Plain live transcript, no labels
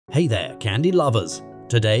Hey there, candy lovers!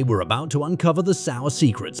 Today we're about to uncover the sour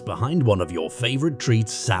secrets behind one of your favorite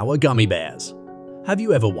treats, sour gummy bears. Have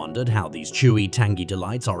you ever wondered how these chewy, tangy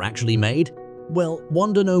delights are actually made? Well,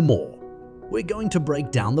 wonder no more. We're going to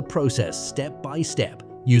break down the process step by step,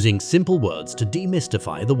 using simple words to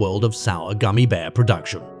demystify the world of sour gummy bear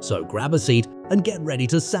production. So grab a seat and get ready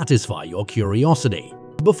to satisfy your curiosity.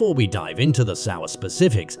 Before we dive into the sour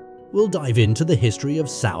specifics, we'll dive into the history of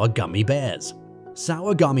sour gummy bears.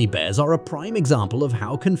 Sour gummy bears are a prime example of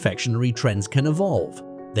how confectionery trends can evolve.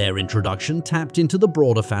 Their introduction tapped into the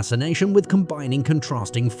broader fascination with combining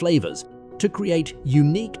contrasting flavors to create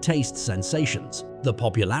unique taste sensations. The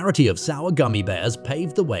popularity of sour gummy bears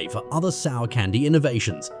paved the way for other sour candy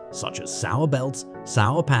innovations, such as sour belts,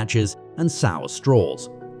 sour patches, and sour straws.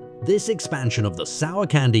 This expansion of the sour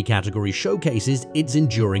candy category showcases its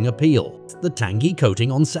enduring appeal. The tangy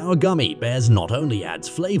coating on sour gummy bears not only adds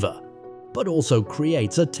flavor, but also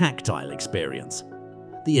creates a tactile experience.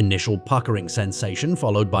 The initial puckering sensation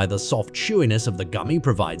followed by the soft chewiness of the gummy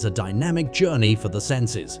provides a dynamic journey for the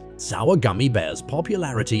senses. Sour gummy bears'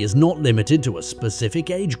 popularity is not limited to a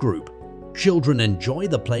specific age group. Children enjoy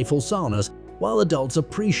the playful sourness, while adults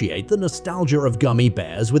appreciate the nostalgia of gummy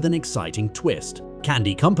bears with an exciting twist.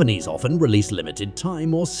 Candy companies often release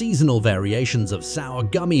limited-time or seasonal variations of sour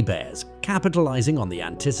gummy bears, capitalizing on the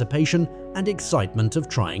anticipation and excitement of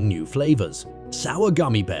trying new flavors. Sour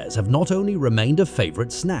gummy bears have not only remained a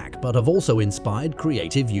favorite snack, but have also inspired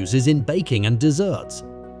creative uses in baking and desserts.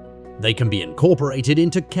 They can be incorporated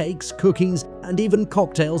into cakes, cookies, and even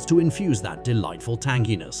cocktails to infuse that delightful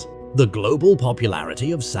tanginess. The global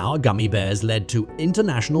popularity of sour gummy bears led to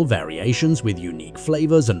international variations with unique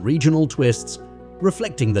flavors and regional twists,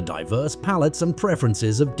 reflecting the diverse palates and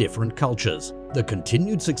preferences of different cultures. The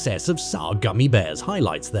continued success of sour gummy bears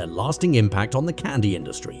highlights their lasting impact on the candy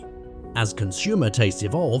industry. As consumer tastes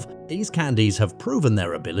evolve, these candies have proven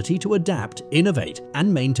their ability to adapt, innovate,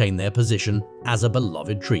 and maintain their position as a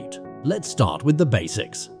beloved treat. Let's start with the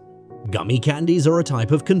basics. Gummy candies are a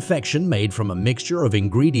type of confection made from a mixture of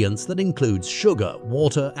ingredients that includes sugar,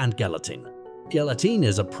 water, and gelatin. Gelatin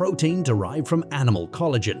is a protein derived from animal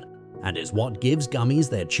collagen and is what gives gummies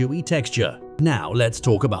their chewy texture. Now let's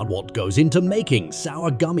talk about what goes into making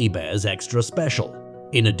sour gummy bears extra special.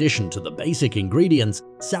 In addition to the basic ingredients,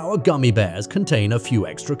 sour gummy bears contain a few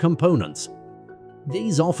extra components.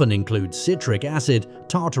 These often include citric acid,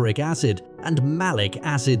 tartaric acid, and malic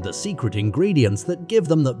acid, the secret ingredients that give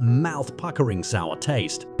them the mouth-puckering sour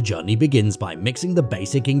taste. The journey begins by mixing the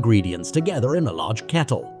basic ingredients together in a large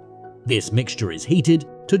kettle. This mixture is heated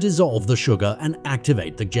to dissolve the sugar and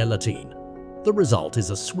activate the gelatin. The result is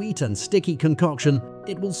a sweet and sticky concoction.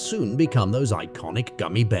 It will soon become those iconic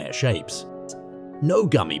gummy bear shapes. No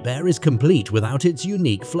gummy bear is complete without its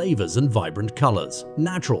unique flavors and vibrant colors.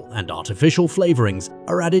 Natural and artificial flavorings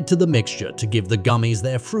are added to the mixture to give the gummies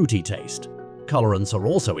their fruity taste. Colorants are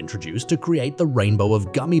also introduced to create the rainbow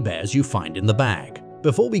of gummy bears you find in the bag.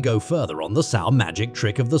 Before we go further on the sour magic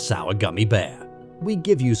trick of the sour gummy bear, we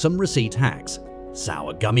give you some receipt hacks.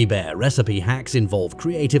 Sour gummy bear recipe hacks involve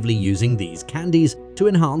creatively using these candies to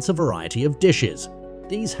enhance a variety of dishes.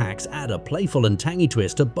 These hacks add a playful and tangy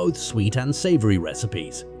twist to both sweet and savory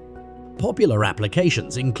recipes. Popular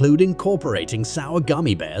applications include incorporating sour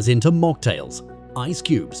gummy bears into mocktails, ice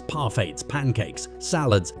cubes, parfaits, pancakes,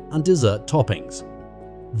 salads, and dessert toppings.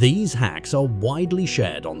 These hacks are widely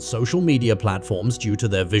shared on social media platforms due to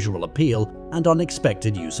their visual appeal and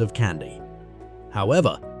unexpected use of candy.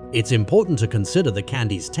 However, it's important to consider the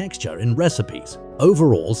candy's texture in recipes.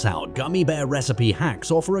 Overall, sour gummy bear recipe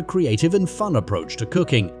hacks offer a creative and fun approach to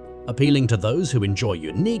cooking, appealing to those who enjoy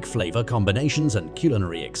unique flavor combinations and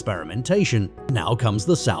culinary experimentation. Now comes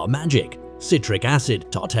the sour magic. Citric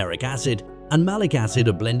acid, tartaric acid, and malic acid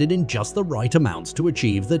are blended in just the right amounts to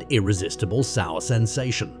achieve that irresistible sour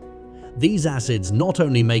sensation. These acids not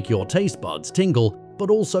only make your taste buds tingle, but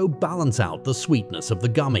also balance out the sweetness of the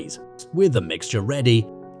gummies. With the mixture ready,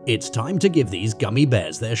 it's time to give these gummy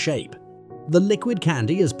bears their shape. The liquid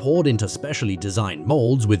candy is poured into specially designed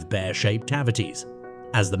molds with bear-shaped cavities.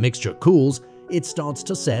 As the mixture cools, it starts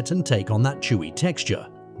to set and take on that chewy texture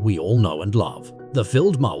we all know and love. The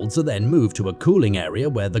filled molds are then moved to a cooling area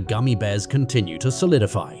where the gummy bears continue to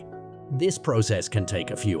solidify. This process can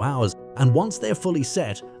take a few hours, and once they're fully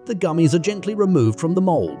set, the gummies are gently removed from the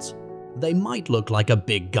molds. They might look like a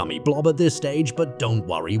big gummy blob at this stage, but don't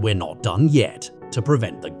worry, we're not done yet. To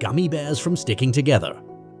prevent the gummy bears from sticking together,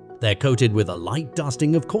 they're coated with a light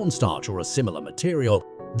dusting of cornstarch or a similar material.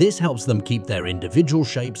 This helps them keep their individual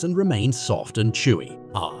shapes and remain soft and chewy.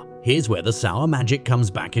 Here's where the sour magic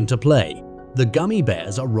comes back into play. The gummy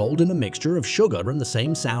bears are rolled in a mixture of sugar and the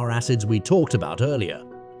same sour acids we talked about earlier.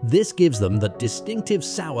 This gives them that distinctive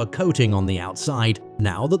sour coating on the outside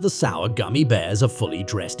now that the sour gummy bears are fully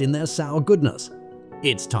dressed in their sour goodness.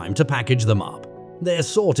 It's time to package them up. They're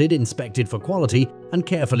sorted, inspected for quality, and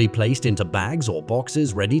carefully placed into bags or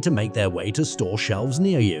boxes ready to make their way to store shelves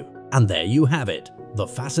near you. And there you have it, the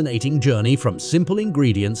fascinating journey from simple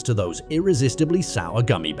ingredients to those irresistibly sour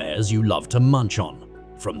gummy bears you love to munch on.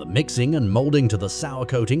 From the mixing and molding to the sour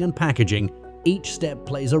coating and packaging, each step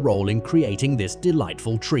plays a role in creating this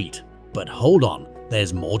delightful treat. But hold on,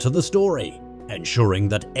 there's more to the story. Ensuring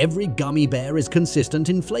that every gummy bear is consistent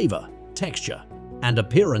in flavor, texture, and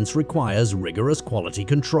appearance requires rigorous quality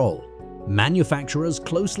control. Manufacturers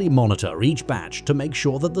closely monitor each batch to make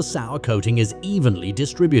sure that the sour coating is evenly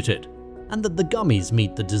distributed and that the gummies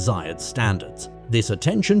meet the desired standards. This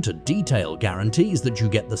attention to detail guarantees that you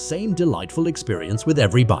get the same delightful experience with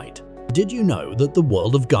every bite. Did you know that the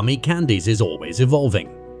world of gummy candies is always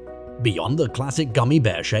evolving? Beyond the classic gummy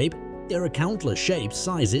bear shape, there are countless shapes,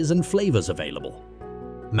 sizes, and flavors available.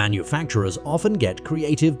 Manufacturers often get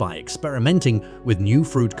creative by experimenting with new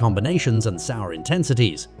fruit combinations and sour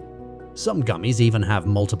intensities. Some gummies even have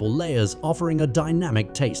multiple layers, offering a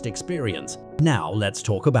dynamic taste experience. Now let's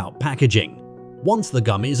talk about packaging. Once the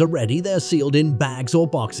gummies are ready, they're sealed in bags or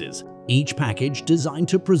boxes, each package designed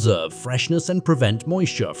to preserve freshness and prevent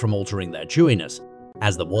moisture from altering their chewiness.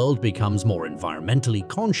 As the world becomes more environmentally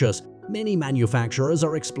conscious, many manufacturers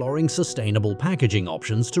are exploring sustainable packaging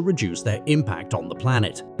options to reduce their impact on the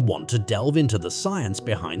planet. Want to delve into the science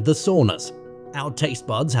behind the sourness? Our taste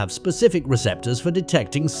buds have specific receptors for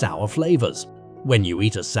detecting sour flavors. When you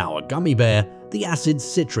eat a sour gummy bear, the acids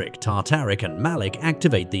citric, tartaric, and malic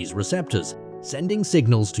activate these receptors, sending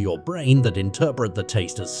signals to your brain that interpret the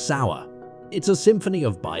taste as sour. It's a symphony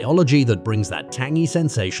of biology that brings that tangy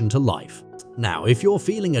sensation to life. Now, if you're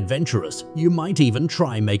feeling adventurous, you might even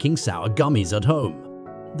try making sour gummies at home.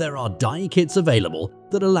 There are die kits available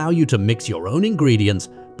that allow you to mix your own ingredients,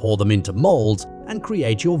 pour them into molds, and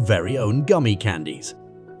create your very own gummy candies.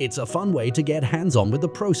 It's a fun way to get hands-on with the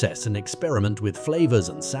process and experiment with flavors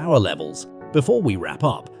and sour levels. Before we wrap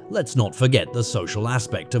up, let's not forget the social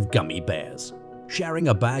aspect of gummy bears. Sharing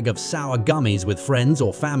a bag of sour gummies with friends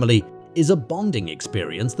or family is a bonding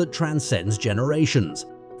experience that transcends generations.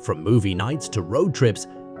 From movie nights to road trips,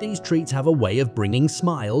 these treats have a way of bringing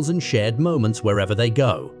smiles and shared moments wherever they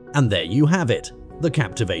go. And there you have it, the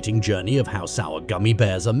captivating journey of how sour gummy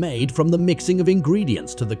bears are made, from the mixing of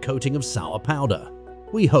ingredients to the coating of sour powder.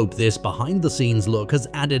 We hope this behind-the-scenes look has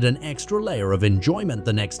added an extra layer of enjoyment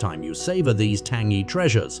the next time you savor these tangy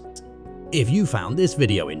treasures. If you found this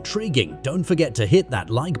video intriguing, don't forget to hit that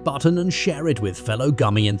like button and share it with fellow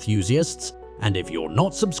gummy enthusiasts. And if you're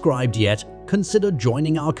not subscribed yet, consider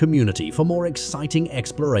joining our community for more exciting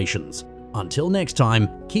explorations. Until next time,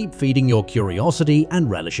 keep feeding your curiosity and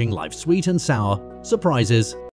relishing life's sweet and sour surprises.